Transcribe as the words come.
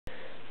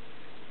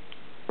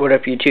What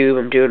up, YouTube?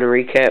 I'm doing a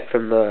recap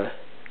from the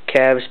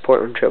Cavs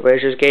Portland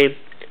Trailblazers game.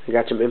 I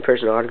got some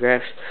in-person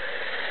autographs.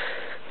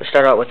 I'll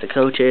start out with the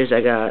coaches.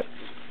 I got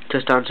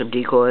just on some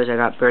decoys. I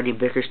got Bernie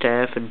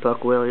Bickerstaff and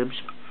Buck Williams.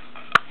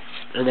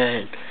 And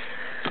then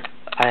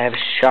I have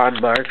Sean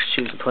Marks,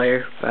 who's the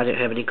player. I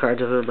didn't have any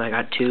cards of him. I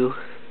got 2.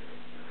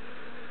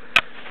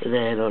 And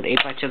then on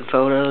 8x10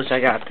 photos, I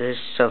got this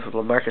of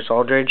LaMarcus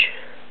Aldridge,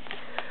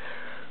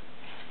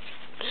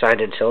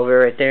 signed in silver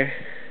right there.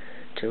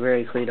 It's a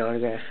very clean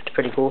autograph. It's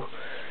pretty cool.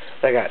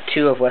 I got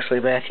 2 of Wesley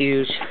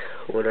Matthews.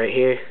 One right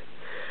here.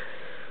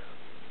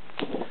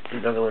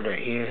 Another one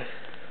right here.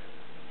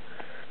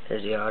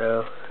 There's the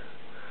auto.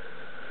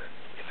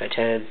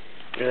 8x10.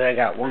 And then I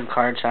got 1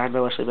 card signed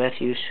by Wesley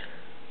Matthews.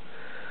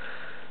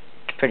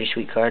 It's a pretty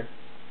sweet card.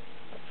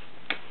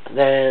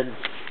 Then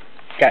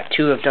got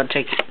 2 of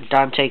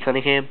Dante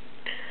Cunningham.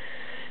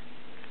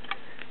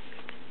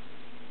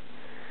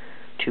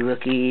 2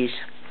 rookies.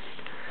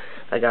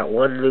 I got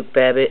 1 Luke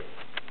Babbitt.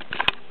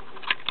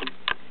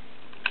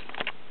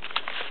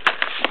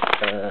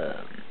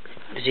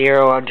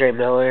 0 Andre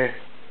Miller.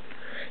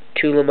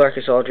 2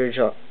 LaMarcus Aldridge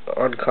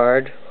on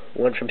card.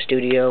 1 from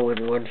Studio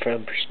and 1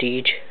 from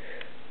Prestige.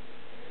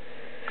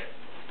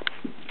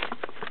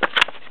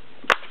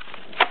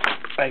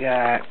 I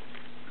got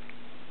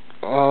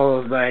all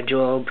of my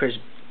Joel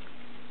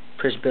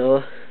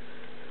Prisbilla.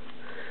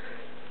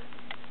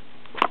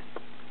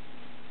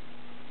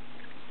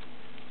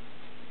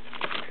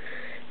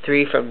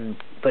 3 from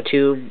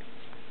Batum.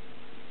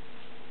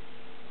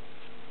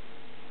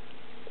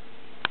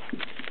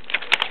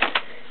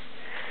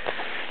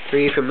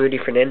 3 from Rudy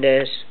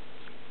Fernandez.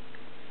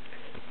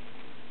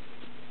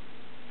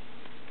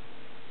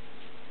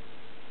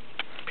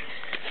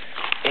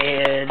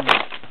 And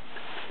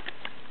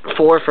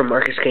 4 from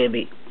Marcus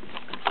Camby.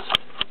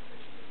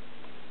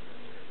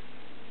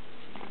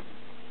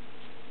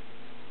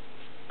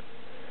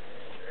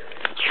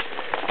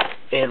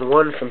 And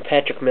 1 from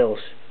Patrick Mills.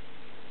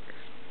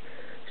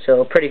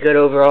 So pretty good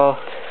overall.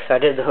 I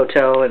did the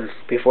hotel and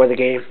before the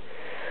game.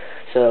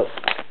 So,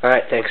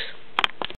 alright, thanks.